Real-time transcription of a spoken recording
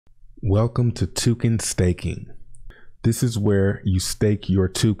Welcome to Tewken staking. This is where you stake your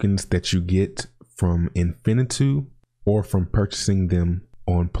tokens that you get from Infinitu or from purchasing them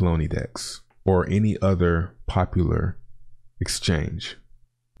on Poloniedex or any other popular exchange.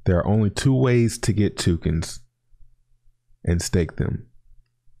 There are only two ways to get tokens and stake them.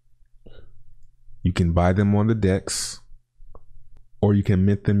 You can buy them on the DEX, or you can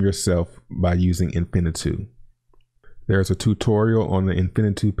mint them yourself by using Infinitu. There's a tutorial on the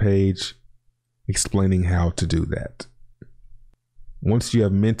Infinitu page explaining how to do that. Once you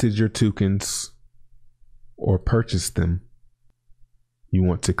have minted your tokens or purchased them, you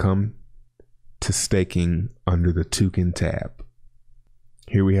want to come to staking under the Tewken tab.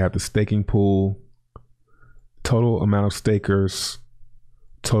 Here we have the staking pool, total amount of stakers,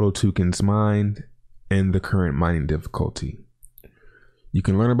 total tokens mined, and the current mining difficulty. You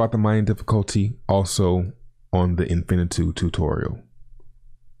can learn about the mining difficulty also on the Infinitu tutorial.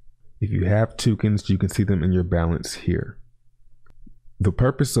 If you have tokens, you can see them in your balance here. The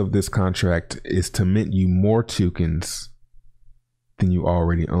purpose of this contract is to mint you more tokens than you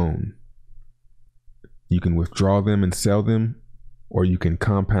already own. You can withdraw them and sell them, or you can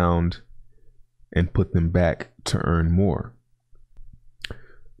compound and put them back to earn more.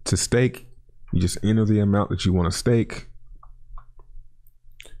 To stake, you just enter the amount that you want to stake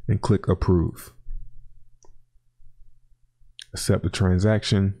and click approve. Accept the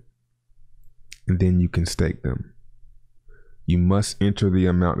transaction, and then you can stake them. You must enter the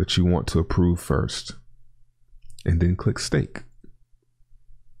amount that you want to approve first, and then click stake.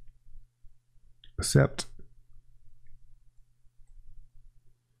 Accept.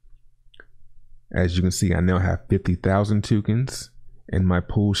 As you can see, I now have 50,000 tokens, and my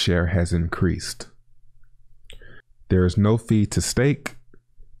pool share has increased. There is no fee to stake,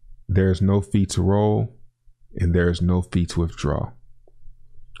 there is no fee to roll, and there is no fee to withdraw.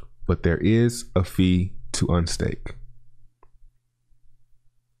 But there is a fee to unstake.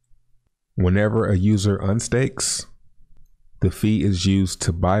 Whenever a user unstakes, the fee is used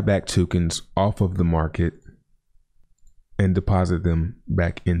to buy back tokens off of the market and deposit them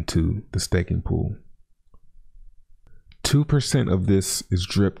back into the staking pool. 2% of this is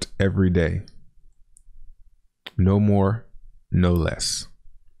dripped every day. No more, no less.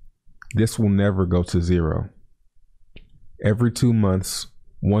 This will never go to zero. Every 2 months,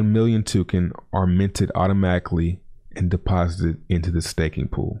 1 million token are minted automatically and deposited into the staking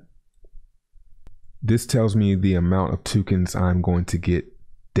pool. This tells me the amount of tokens I'm going to get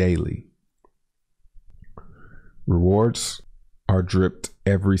daily. Rewards are dripped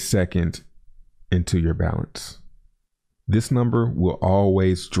every second into your balance. This number will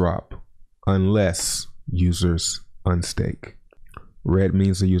always drop unless users unstake. Red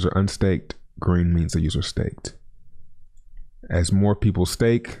means the user unstaked, green means the user staked. As more people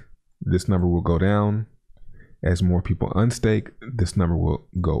stake, this number will go down. As more people unstake, this number will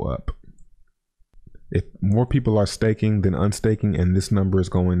go up. If more people are staking than unstaking and this number is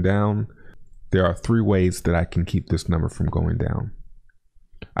going down, there are 3 ways that I can keep this number from going down.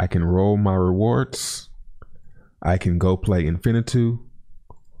 I can roll my rewards, I can go play Infinitu,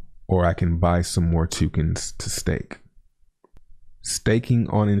 or I can buy some more tokens to stake. Staking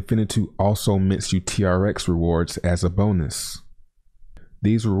on Infinitu also mints you TRX rewards as a bonus.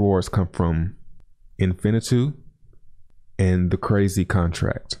 These rewards come from Infinitu and the Crazy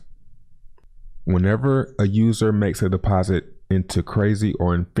contract. Whenever a user makes a deposit into Crazy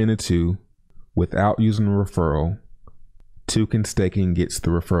or Infinitu without using a referral, Tewken staking gets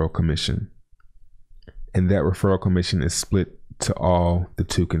the referral commission. And that referral commission is split to all the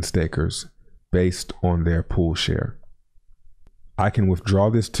Tewken stakers based on their pool share. I can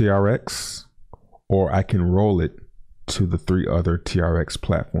withdraw this TRX, or I can roll it to the 3 other TRX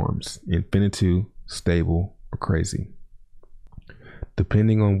platforms, Infinitu, Stable, or Crazy.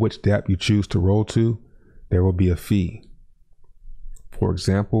 Depending on which dApp you choose to roll to, there will be a fee. For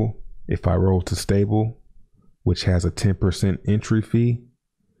example, if I roll to Stable, which has a 10% entry fee,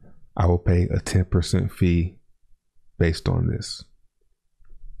 I will pay a 10% fee based on this.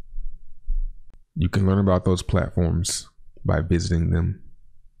 You can learn about those platforms by visiting them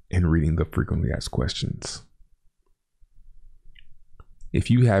and reading the frequently asked questions.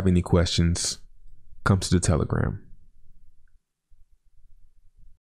 If you have any questions, come to the Telegram.